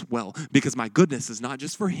goodness well, because my goodness is not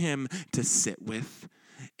just for him to sit with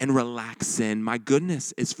and relax in. My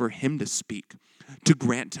goodness is for him to speak, to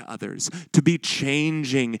grant to others, to be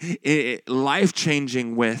changing,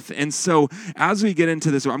 life-changing with. And so as we get into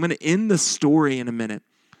this, I'm going to end the story in a minute.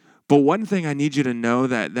 But one thing I need you to know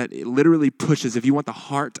that it literally pushes, if you want the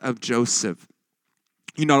heart of Joseph,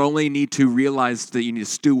 you not only need to realize that you need to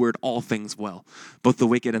steward all things well, both the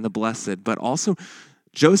wicked and the blessed, but also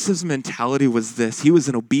Joseph's mentality was this. He was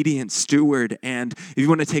an obedient steward. And if you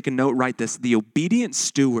want to take a note, write this. The obedient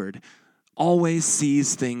steward always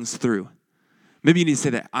sees things through. Maybe you need to say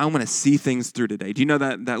that. I'm going to see things through today. Do you know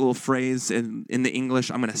that little phrase in the English?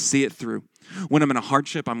 I'm going to see it through. When I'm in a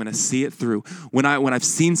hardship, I'm going to see it through. When I've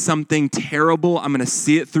seen something terrible, I'm going to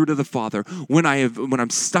see it through to the Father. When I'm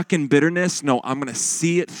stuck in bitterness, no, I'm going to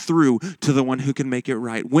see it through to the one who can make it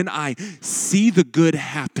right. When I see the good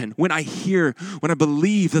happen, when I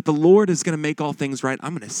believe that the Lord is going to make all things right,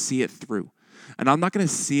 I'm going to see it through. And I'm not going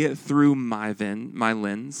to see it through my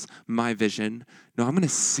lens, my vision. No, I'm going to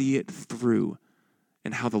see it through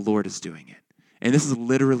and how the Lord is doing it. And this is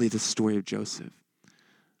literally the story of Joseph.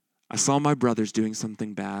 I saw my brothers doing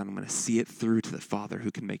something bad. I'm going to see it through to the Father who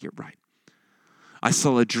can make it right. I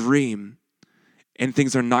saw a dream, and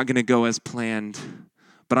things are not going to go as planned,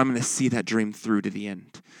 but I'm going to see that dream through to the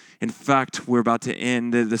end. In fact, we're about to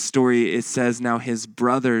end the story. It says, now his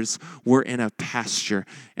brothers were in a pasture.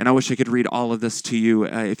 And I wish I could read all of this to you.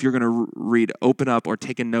 If you're going to read, open up or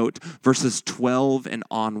take a note, verses 12 and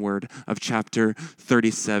onward of chapter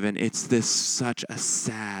 37. It's such a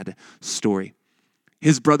sad story.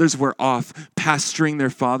 His brothers were off pasturing their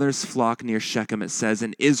father's flock near Shechem, it says.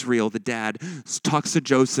 And Israel, the dad, talks to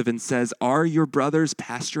Joseph and says, are your brothers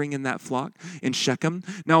pasturing in that flock in Shechem?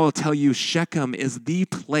 Now I'll tell you, Shechem is the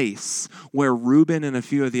place where Reuben and a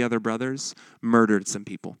few of the other brothers murdered some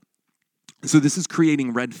people. So this is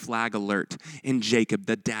creating red flag alert in Jacob,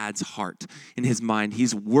 the dad's heart, in his mind.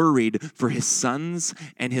 He's worried for his sons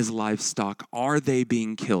and his livestock. Are they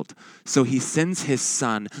being killed? So he sends his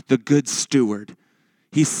son, the good steward.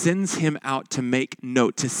 He sends him out to make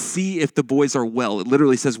note, to see if the boys are well. It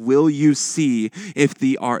literally says, will you see if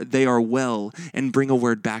they are well and bring a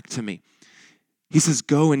word back to me? He says,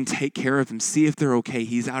 go and take care of them. See if they're okay.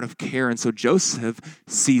 He's out of care. And so Joseph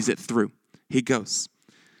sees it through. He goes.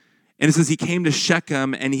 And it says he came to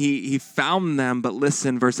Shechem and he found them. But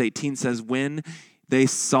listen, verse 18 says, when they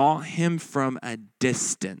saw him from a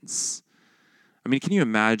distance. I mean, can you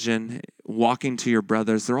imagine walking to your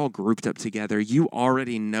brothers? They're all grouped up together. You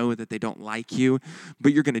already know that they don't like you,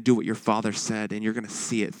 but you're going to do what your father said, and you're going to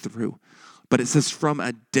see it through. But it says from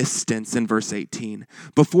a distance in verse 18.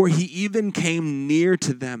 Before he even came near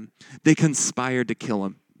to them, they conspired to kill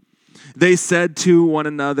him. They said to one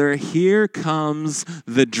another, here comes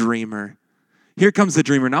the dreamer. Here comes the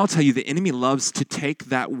dreamer. And I'll tell you, the enemy loves to take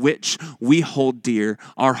that which we hold dear,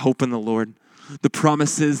 our hope in the Lord. The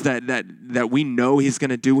promises that we know he's going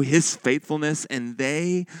to do, his faithfulness, and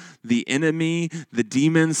the enemy, the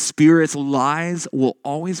demons, spirits, lies, will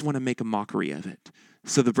always want to make a mockery of it.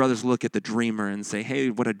 So the brothers look at the dreamer and say, hey,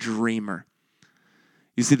 what a dreamer.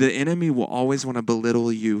 You see, the enemy will always want to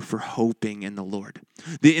belittle you for hoping in the Lord.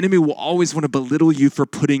 The enemy will always want to belittle you for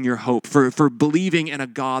putting your hope, for believing in a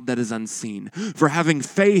God that is unseen, for having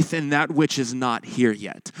faith in that which is not here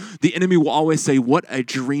yet. The enemy will always say, what a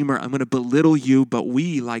dreamer. I'm going to belittle you, but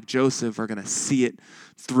we, like Joseph, are going to see it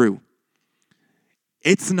through.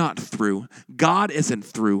 It's not through. God isn't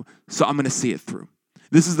through, so I'm going to see it through.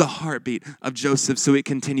 This is the heartbeat of Joseph. So it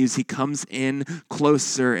continues. He comes in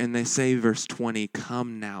closer and they say, verse 20,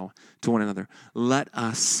 come now to one another. Let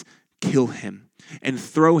us kill him and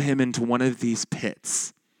throw him into one of these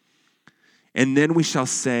pits. And then we shall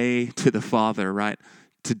say to the Father, right?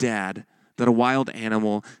 to Dad that a wild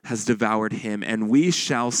animal has devoured him, and we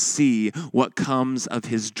shall see what comes of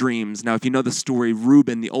his dreams. Now, if you know the story,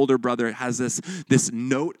 Reuben, the older brother, has this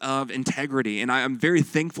note of integrity, and I'm very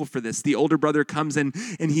thankful for this. The older brother comes in,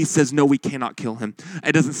 and he says, no, we cannot kill him.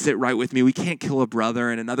 It doesn't sit right with me. We can't kill a brother,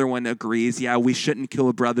 and another one agrees, yeah, we shouldn't kill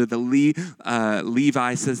a brother. The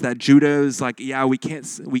Levi says that. Judah is like, yeah, we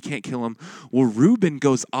can't kill him. Well, Reuben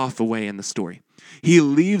goes off away in the story. He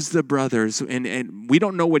leaves the brothers, and we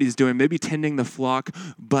don't know what he's doing, maybe tending the flock,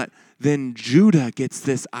 but then Judah gets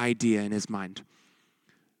this idea in his mind.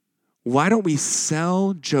 Why don't we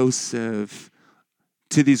sell Joseph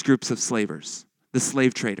to these groups of slavers, the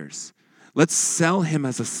slave traders? Let's sell him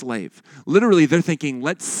as a slave. Literally, they're thinking,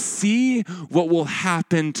 let's see what will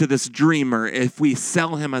happen to this dreamer if we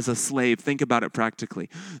sell him as a slave. Think about it practically.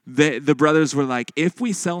 The brothers were like, if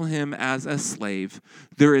we sell him as a slave,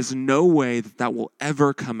 there is no way that will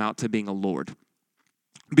ever come out to being a lord.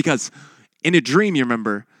 Because in a dream, you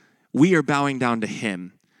remember, we are bowing down to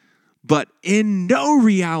him. But in no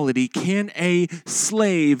reality can a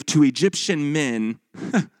slave to Egyptian men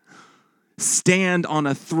stand on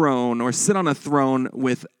a throne or sit on a throne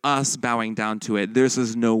with us bowing down to it.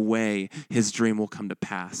 There's no way his dream will come to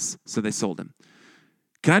pass. So they sold him.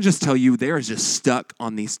 Can I just tell you, they are just stuck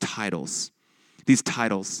on these titles. These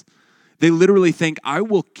titles. They literally think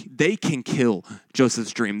they can kill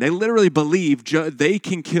Joseph's dream. They literally believe they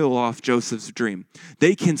can kill off Joseph's dream.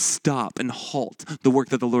 They can stop and halt the work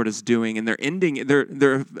that the Lord is doing, and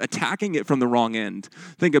they're attacking it from the wrong end.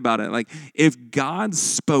 Think about it. Like, if God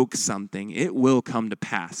spoke something, it will come to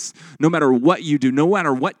pass. No matter what you do, no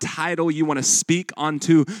matter what title you want to speak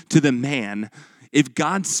onto to the man, if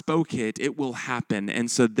God spoke it, it will happen.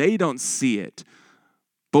 And so they don't see it.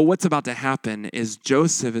 But what's about to happen is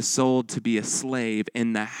Joseph is sold to be a slave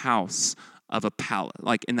in the house of a palace,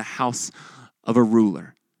 like in the house of a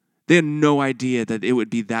ruler. They had no idea that it would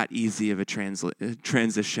be that easy of a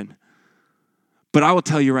transition. But I will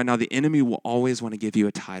tell you right now, the enemy will always want to give you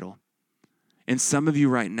a title. And some of you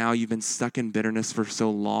right now, you've been stuck in bitterness for so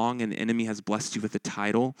long, and the enemy has blessed you with a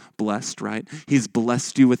title. Blessed, right? He's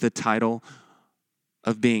blessed you with a title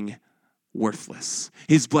of being worthless.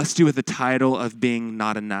 He's blessed you with the title of being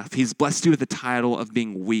not enough. He's blessed you with the title of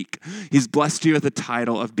being weak. He's blessed you with the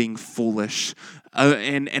title of being foolish.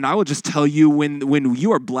 And I will just tell you, when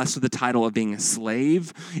you are blessed with the title of being a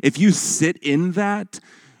slave, if you sit in that,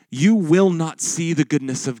 you will not see the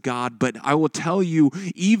goodness of God. But I will tell you,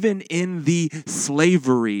 even in the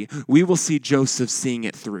slavery, we will see Joseph seeing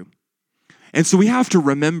it through. And so we have to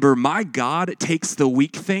remember, my God takes the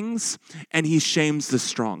weak things and he shames the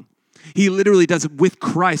strong. He literally does it with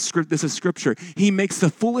Christ. This is scripture. He makes the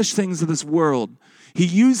foolish things of this world. He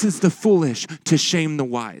uses the foolish to shame the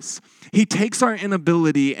wise. He takes our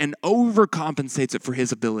inability and overcompensates it for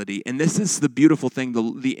his ability. And this is the beautiful thing.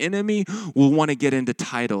 The enemy will want to get into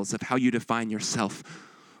titles of how you define yourself.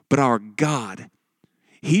 But our God,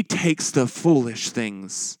 he takes the foolish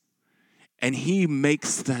things and he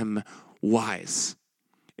makes them wise.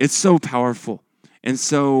 It's so powerful. And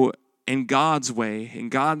so in God's way, in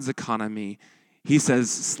God's economy, he says,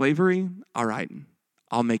 slavery, all right,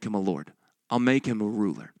 I'll make him a lord. I'll make him a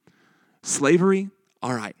ruler. Slavery,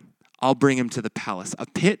 all right, I'll bring him to the palace. A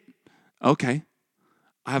pit, okay,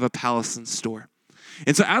 I have a palace in store.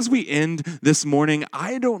 And so as we end this morning,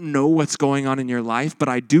 I don't know what's going on in your life, but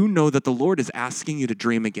I do know that the Lord is asking you to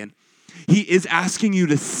dream again. He is asking you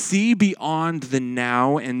to see beyond the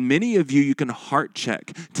now, and many of you can heart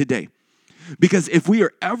check today. Because if we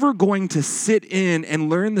are ever going to sit in and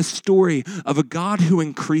learn the story of a God who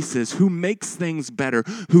increases, who makes things better,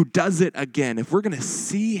 who does it again, if we're going to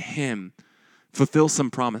see him fulfill some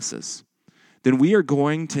promises, then we are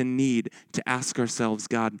going to need to ask ourselves,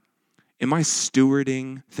 God, am I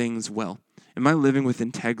stewarding things well? Am I living with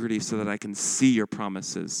integrity so that I can see your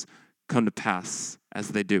promises come to pass as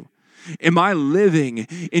they do? Am I living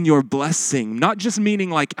in your blessing? Not just meaning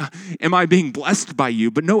like, am I being blessed by you?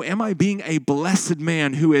 But no, am I being a blessed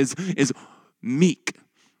man who is meek,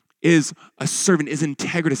 is a servant, is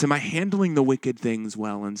integritous? Am I handling the wicked things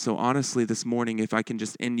well? And so honestly, this morning, if I can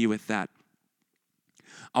just end you with that,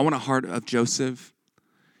 I want a heart of Joseph,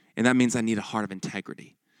 and that means I need a heart of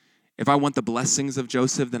integrity. If I want the blessings of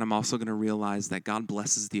Joseph, then I'm also going to realize that God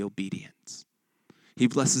blesses the obedient. He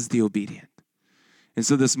blesses the obedient. And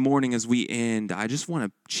so this morning as we end, I just want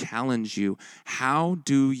to challenge you. How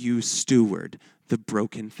do you steward the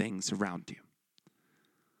broken things around you?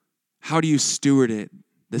 How do you steward it,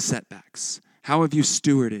 the setbacks? How have you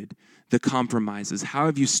stewarded the compromises? How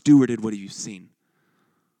have you stewarded what have you seen?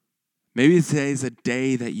 Maybe today is a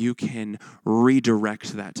day that you can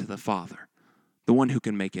redirect that to the Father. the one who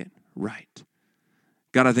can make it right.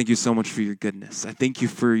 God, I thank you so much for your goodness. I thank you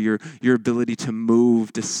for your ability to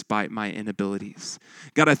move despite my inabilities.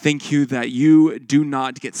 God, I thank you that you do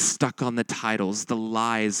not get stuck on the titles, the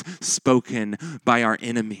lies spoken by our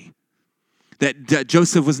enemy. That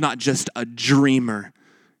Joseph was not just a dreamer.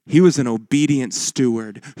 He was an obedient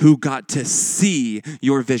steward who got to see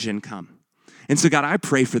your vision come. And so, God, I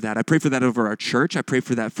pray for that. I pray for that over our church. I pray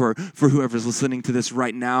for that for whoever's listening to this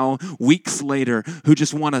right now, weeks later, who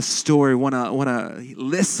just want a story, want to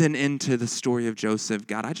listen into the story of Joseph.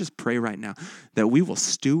 God, I just pray right now that we will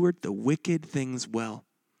steward the wicked things well.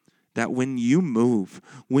 That when you move,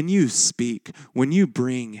 when you speak, when you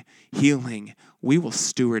bring healing, we will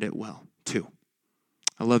steward it well too.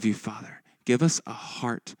 I love you, Father. Give us a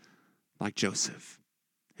heart like Joseph.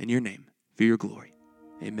 In your name, for your glory.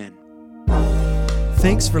 Amen.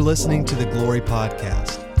 Thanks for listening to the Glory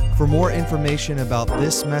Podcast. For more information about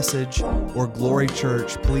this message or Glory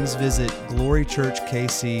Church, please visit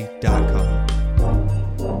glorychurchkc.com.